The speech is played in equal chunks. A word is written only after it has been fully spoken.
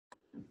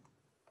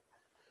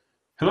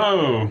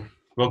Hello,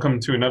 welcome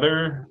to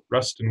another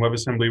Rust and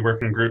WebAssembly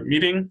Working Group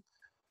meeting.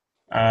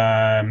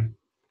 Um,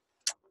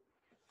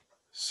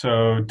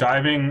 so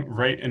diving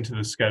right into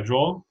the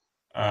schedule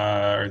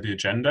or the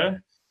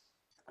agenda,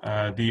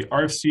 the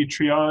RFC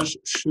triage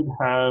should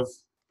have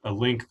a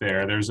link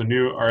there. There's a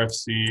new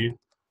RFC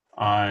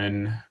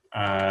on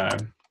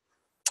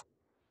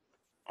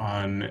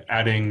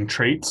adding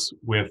traits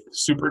with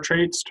super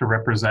traits to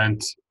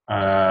represent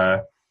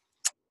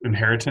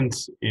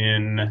inheritance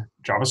in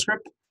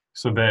JavaScript,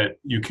 so that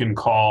you can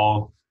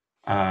call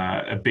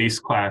a base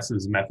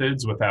class's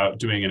methods without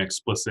doing an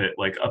explicit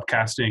like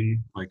upcasting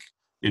like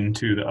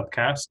into the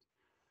upcast.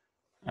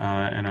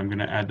 And I'm going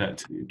to add that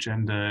to the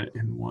agenda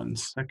in 1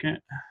 second.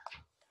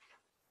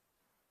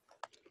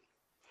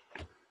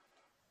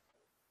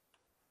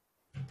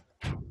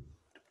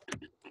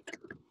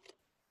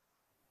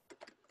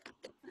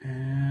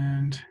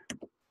 And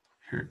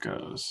here it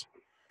goes.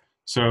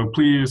 So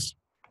please,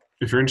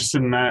 if you're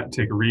interested in that,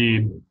 take a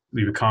read,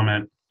 leave a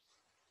comment.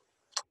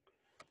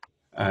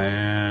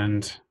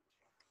 And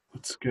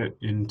let's get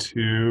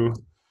into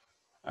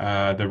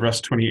the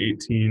Rust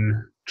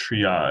 2018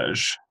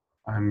 triage.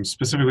 I'm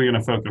specifically going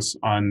to focus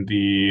on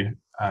the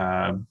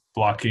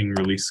blocking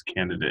release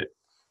candidate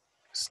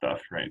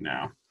stuff right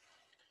now.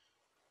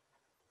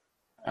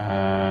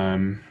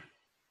 And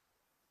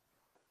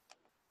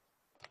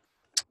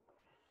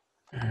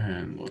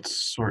let's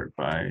sort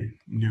by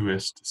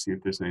newest to see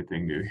if there's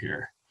anything new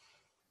here.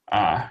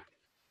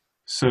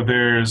 So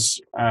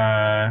there's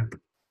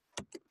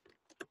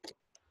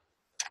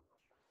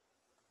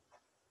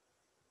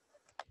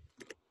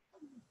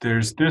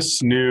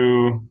this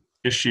new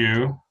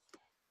issue,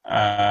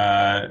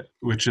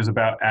 which is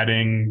about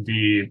adding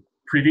the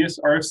previous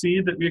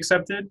RFC that we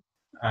accepted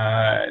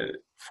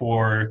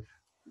for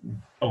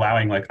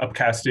allowing like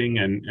upcasting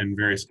and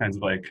various kinds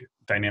of like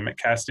dynamic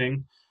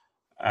casting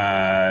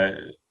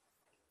to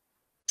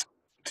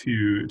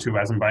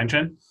WASM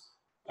bindgen.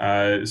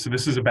 So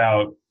this is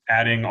about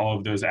adding all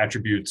of those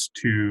attributes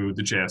to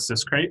the JS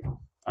syscrate,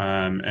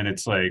 and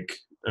it's like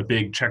a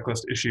big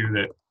checklist issue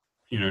that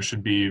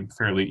should be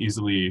fairly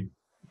easily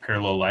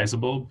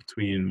parallelizable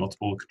between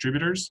multiple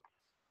contributors.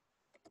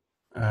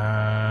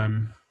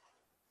 And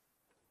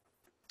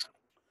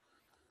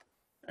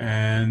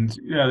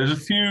yeah, there's a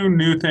few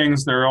new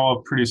things. They're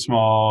all pretty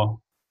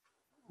small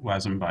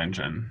WASM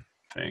bindgen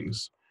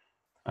things.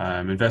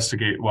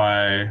 Investigate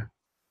why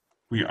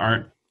we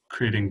aren't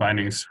creating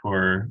bindings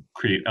for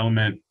create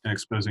element and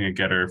exposing a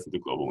getter for the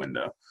global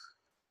window.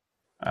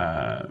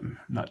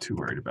 Not too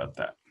worried about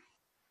that.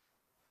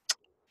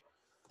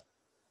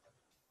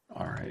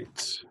 All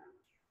right.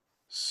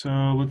 So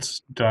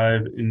let's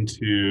dive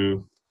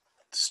into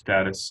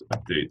status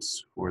updates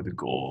for the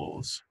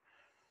goals.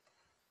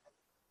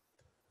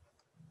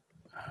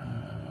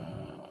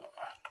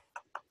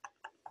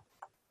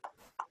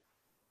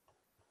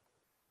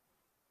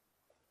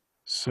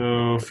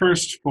 So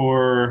first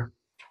for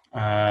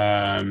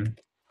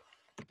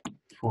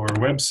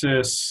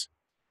WebSys,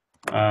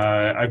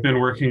 I've been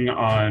working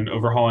on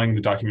overhauling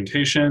the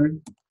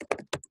documentation.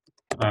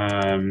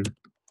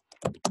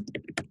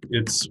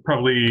 It's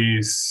probably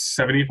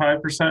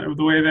 75% of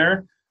the way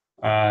there.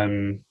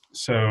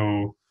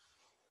 So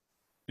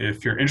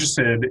if you're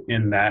interested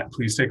in that,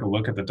 please take a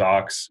look at the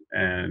docs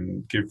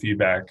and give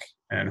feedback.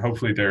 And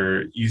hopefully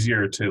they're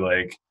easier to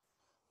like,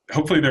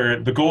 hopefully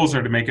the goals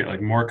are to make it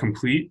like more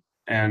complete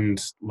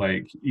and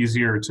like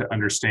easier to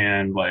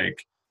understand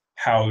like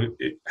how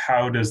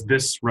does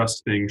this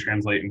Rust thing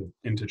translate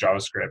into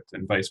JavaScript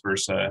and vice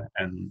versa,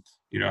 and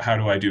how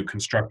do I do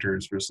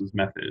constructors versus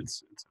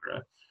methods,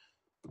 etc.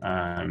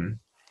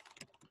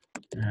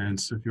 And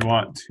so if you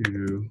want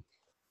to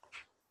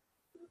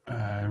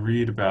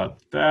read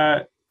about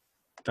that,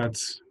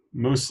 that's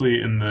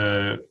mostly in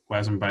the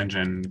WASM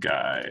bindgen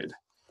guide,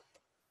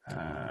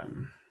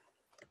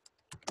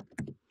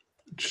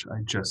 which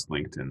I just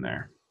linked in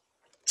there.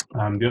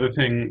 The other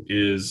thing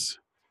is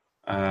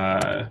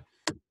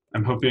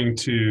I'm hoping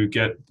to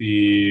get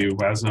the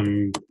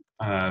WASM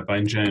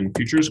bindgen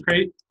futures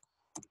crate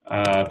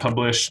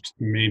published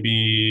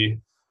maybe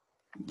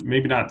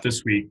not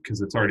this week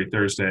because it's already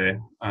Thursday,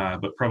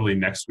 but probably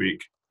next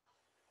week,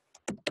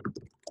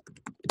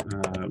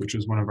 which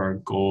is one of our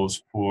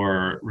goals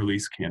for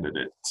release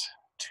candidate.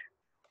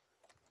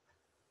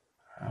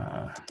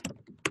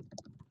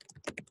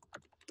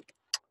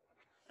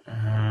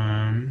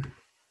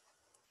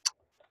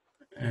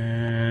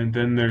 And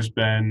then there's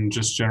been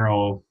just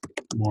general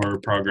more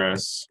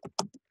progress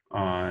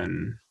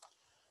on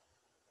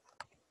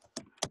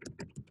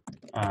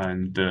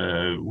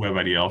the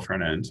WebIDL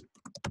front end.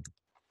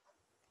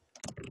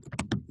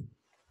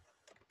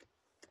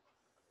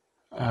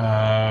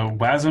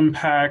 WASM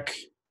pack,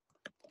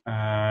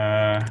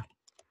 I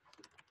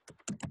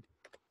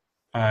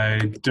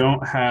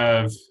don't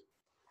have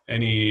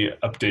any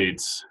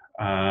updates.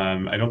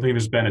 I don't think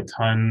there's been a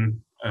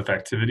ton of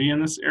activity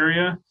in this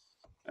area,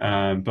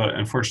 but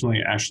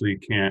unfortunately Ashley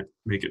can't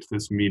make it to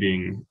this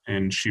meeting,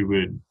 and she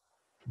would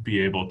be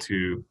able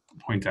to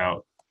point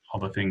out all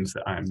the things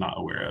that I'm not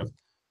aware of.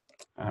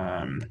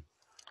 Um,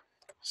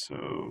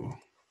 so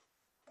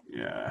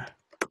yeah.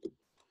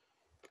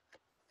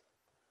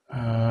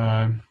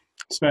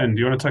 Sven, do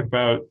you want to talk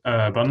about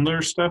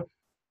bundler stuff?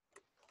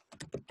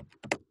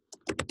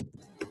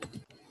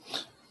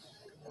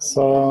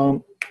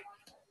 So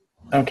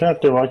I'm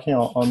currently working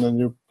on a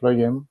new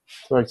plugin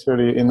to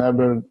actually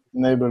enable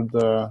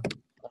the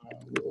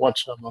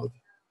watcher mode.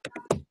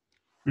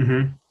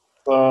 Mm-hmm.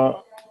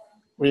 So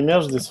we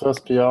merged this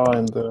first PR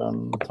in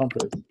the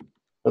template,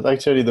 but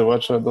actually the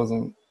watcher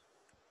doesn't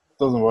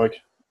work.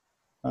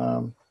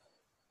 So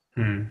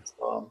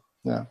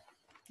yeah,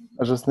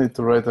 I just need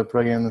to write a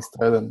plugin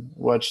instead and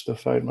watch the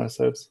file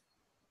myself.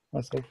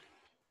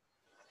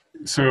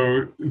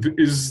 So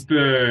is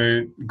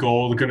the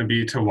goal going to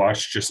be to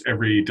watch just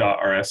every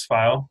 .rs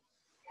file?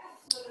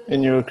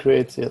 In your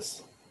create,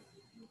 yes.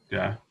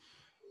 Yeah.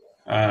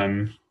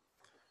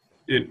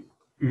 It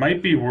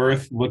might be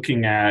worth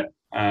looking at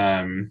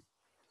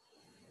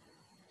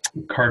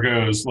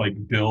Cargo's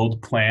like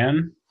build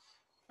plan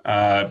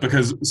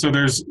because so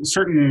there's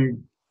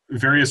certain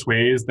various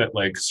ways that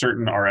like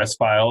certain RS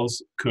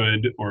files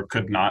could or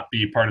could not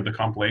be part of the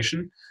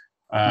compilation,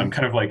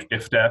 kind of like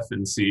ifdef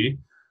in C.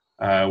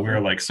 Where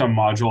like some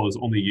module is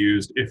only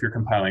used if you're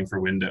compiling for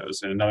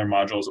Windows, and another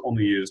module is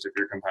only used if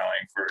you're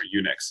compiling for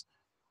Unix.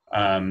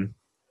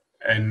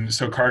 And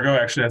so Cargo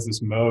actually has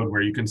this mode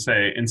where you can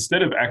say,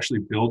 instead of actually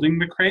building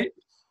the crate,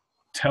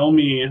 tell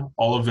me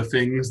all of the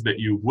things that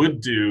you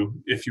would do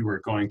if you were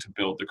going to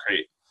build the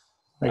crate.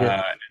 Okay.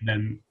 And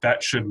then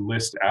that should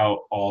list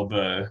out all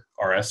the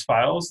RS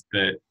files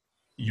that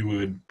you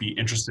would be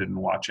interested in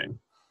watching.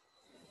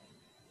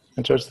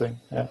 Interesting.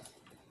 Yeah.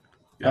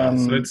 Yeah.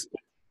 So it's.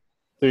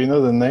 Do you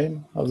know the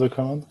name of the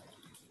command?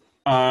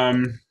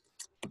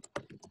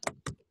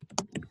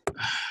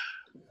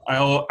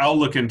 I'll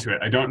look into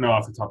it. I don't know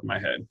off the top of my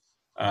head.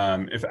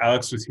 If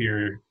Alex was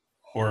here,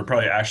 or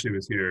probably Ashley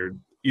was here,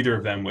 either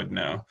of them would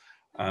know.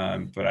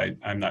 But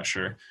I'm not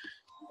sure.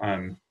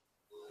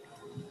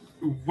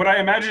 What I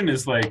imagine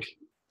is like,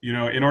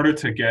 in order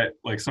to get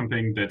like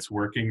something that's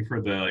working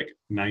for the like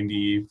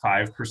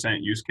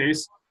 95% use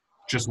case,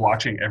 just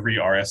watching every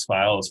RS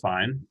file is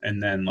fine. And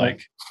then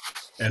like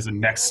as a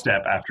next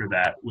step after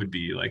that would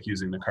be like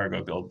using the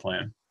Cargo build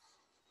plan.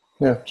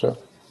 Yeah, sure.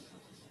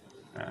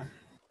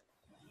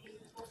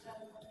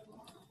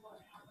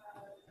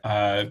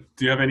 Do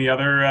you have any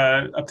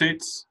other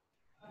updates?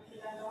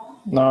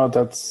 No,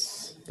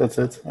 that's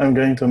it. I'm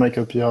going to make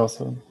a PR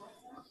soon.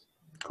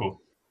 Cool.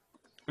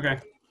 Okay.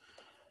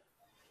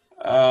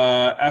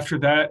 After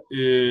that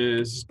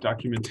is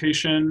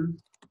documentation.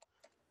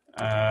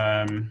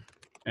 And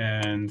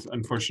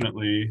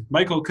unfortunately,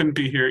 Michael couldn't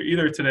be here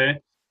either today.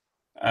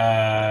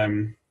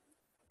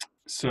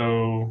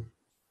 So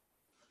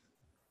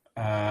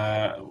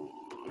I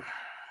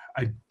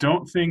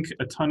don't think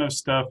a ton of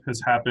stuff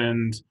has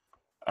happened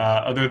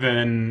other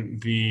than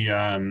the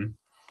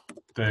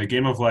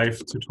Game of Life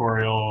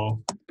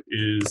tutorial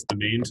is the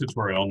main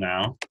tutorial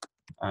now.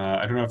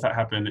 I don't know if that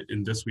happened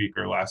in this week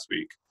or last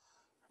week,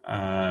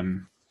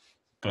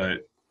 but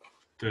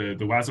the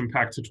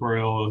WASM-Pack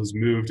tutorial has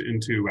moved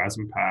into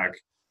WASM-Pack,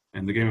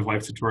 and the Game of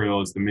Life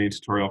tutorial is the main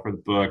tutorial for the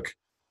book.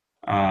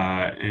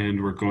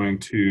 And we're going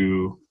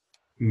to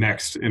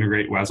next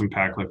integrate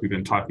WASM-Pack like we've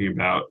been talking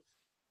about.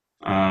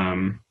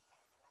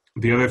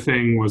 The other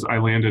thing was I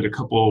landed a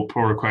couple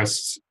pull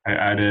requests. I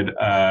added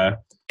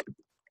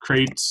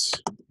crates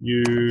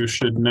you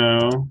should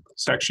know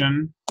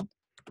section.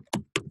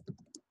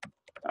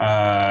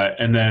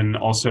 And then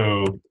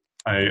also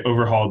I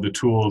overhauled the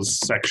tools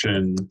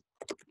section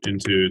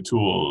into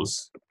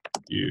tools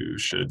you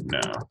should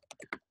know.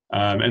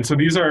 And so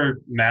these are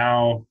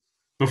now,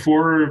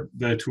 before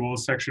the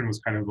tools section was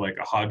kind of like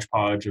a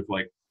hodgepodge of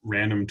like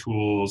random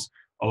tools,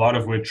 a lot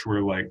of which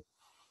were like,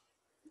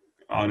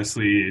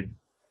 honestly,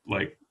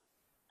 like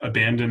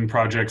abandoned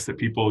projects that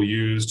people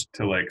used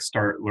to like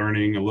start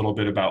learning a little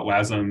bit about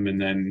WASM, and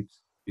then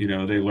they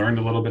learned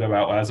a little bit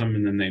about WASM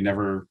and then they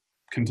never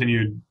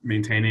continued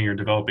maintaining or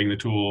developing the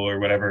tool or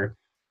whatever.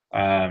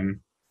 And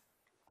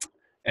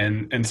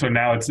so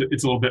now it's a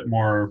little bit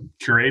more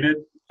curated,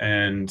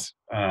 and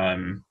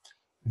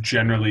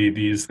generally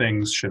these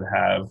things should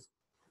have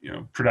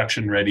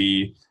production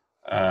ready,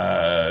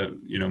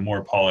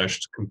 more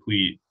polished,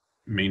 complete,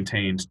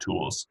 maintained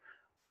tools.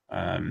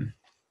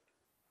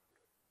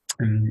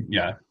 And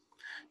yeah,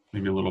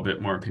 maybe a little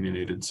bit more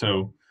opinionated.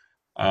 So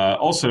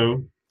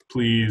also,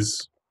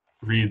 please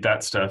read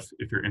that stuff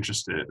if you're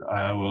interested.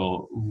 I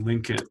will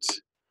link it.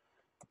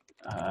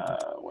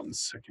 1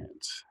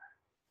 second.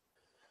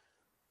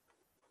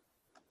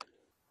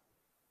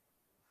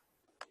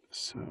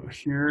 So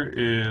here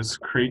is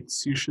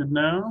crates you should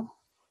know.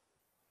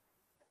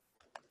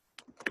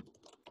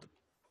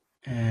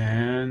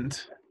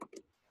 And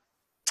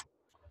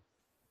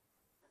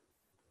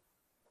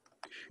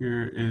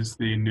here is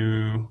the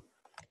new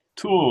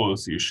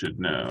tools you should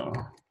know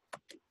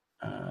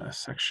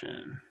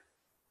section.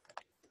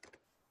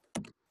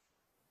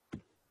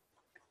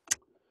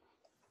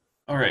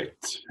 All right,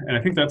 and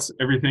I think that's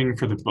everything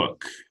for the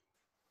book.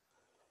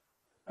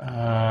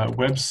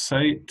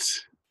 Website.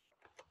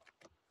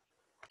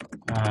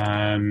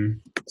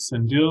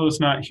 Sandil is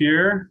not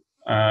here,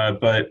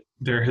 but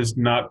there has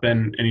not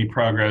been any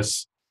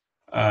progress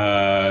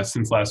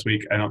since last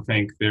week. I don't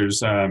think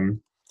there's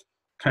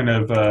kind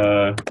of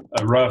a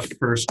rough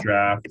first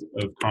draft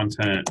of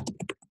content,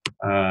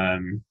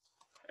 and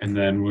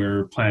then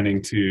we're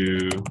planning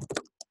to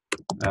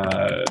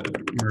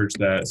merge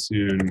that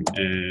soon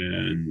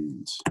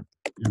and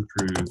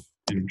improve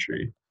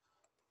entry.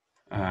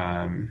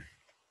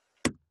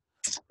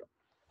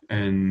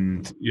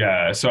 And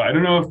yeah, so I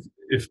don't know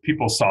if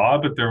people saw,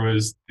 but there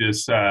was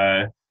this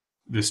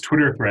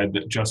Twitter thread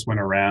that just went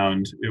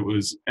around. It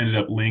was ended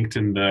up linked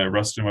in the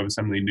Rust and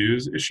WebAssembly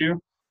news issue,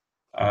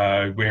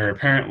 where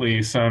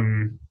apparently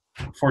some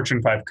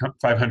Fortune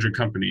 500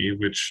 company,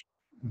 which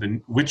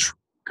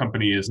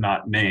company is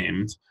not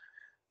named,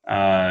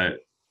 uh,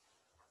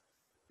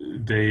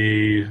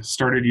 they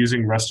started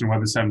using Rust and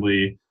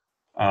WebAssembly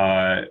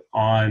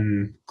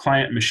on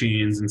client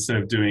machines instead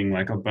of doing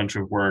like a bunch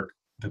of work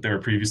that they were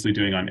previously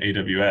doing on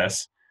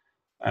AWS.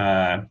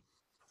 Uh,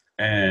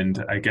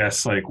 and I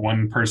guess like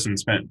one person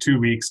spent 2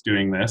 weeks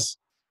doing this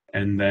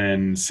and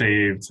then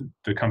saved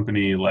the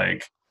company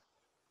like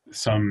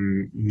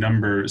some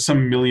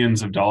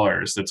millions of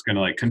dollars that's going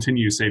to like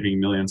continue saving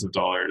millions of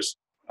dollars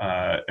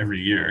every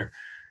year.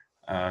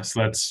 So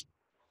that's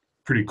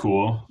pretty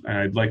cool. And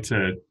I'd like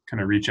to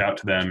kind of reach out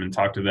to them and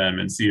talk to them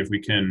and see if we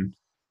can,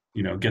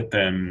 get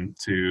them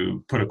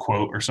to put a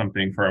quote or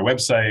something for our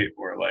website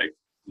or like,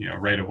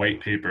 write a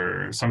white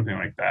paper or something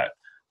like that,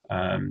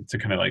 to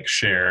kind of like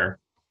share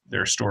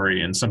their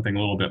story in something a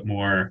little bit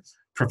more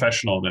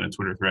professional than a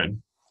Twitter thread.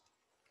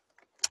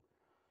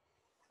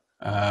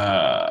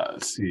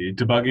 Let's see,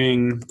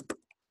 debugging,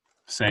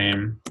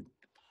 same.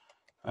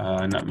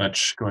 Not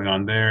much going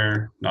on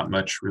there. Not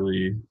much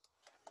really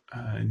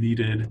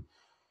needed.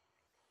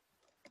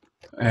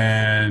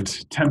 And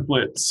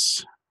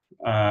templates.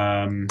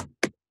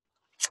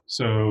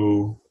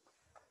 So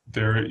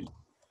there,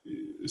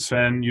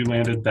 Sven, you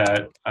landed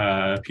that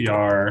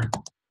PR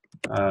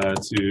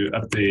to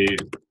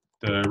update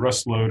the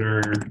Rust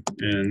loader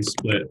and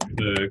split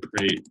the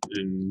crate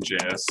in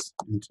JS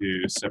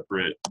into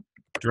separate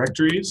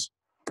directories,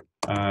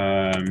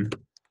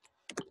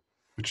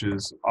 which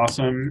is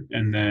awesome.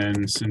 And then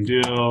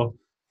Sandil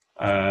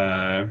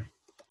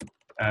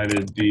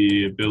added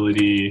the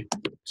ability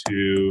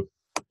to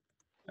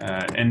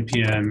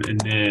npm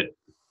init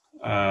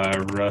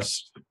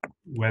Rust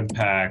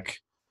Webpack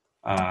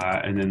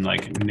and then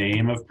like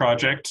name of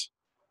project,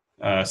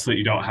 so that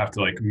you don't have to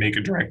like make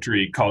a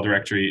directory, call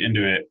directory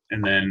into it,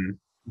 and then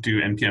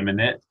do npm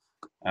init.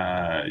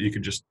 You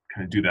can just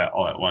kind of do that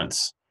all at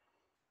once.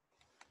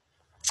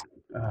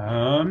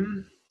 I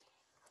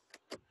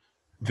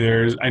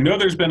know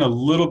there's been a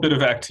little bit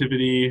of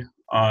activity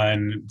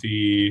on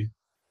the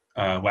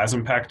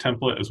WASM-Pack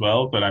template as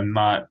well, but I'm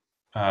not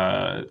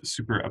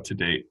super up to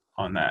date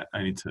on that.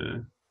 I need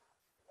to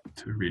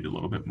read a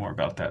little bit more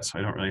about that, so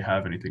I don't really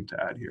have anything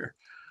to add here.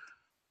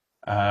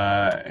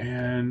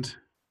 And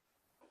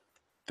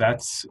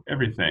that's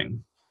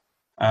everything.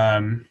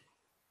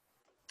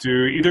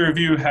 Do either of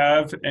you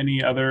have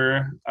any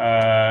other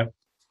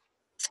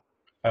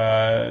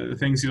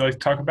things you'd like to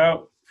talk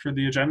about for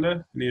the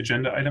agenda? Any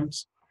agenda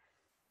items?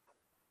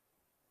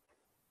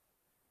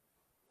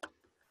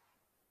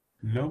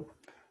 Nope.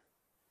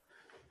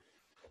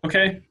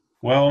 Okay.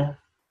 Well,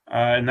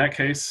 in that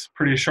case,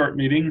 pretty short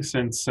meeting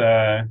since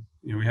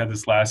we had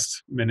this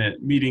last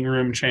minute meeting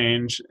room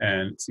change,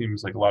 and it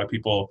seems like a lot of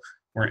people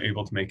weren't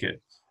able to make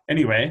it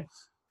anyway.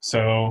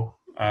 So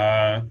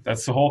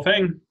that's the whole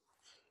thing.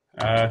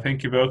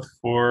 Thank you both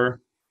for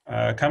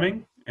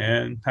coming,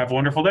 and have a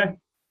wonderful day.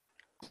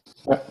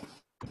 Yeah.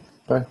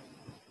 Bye.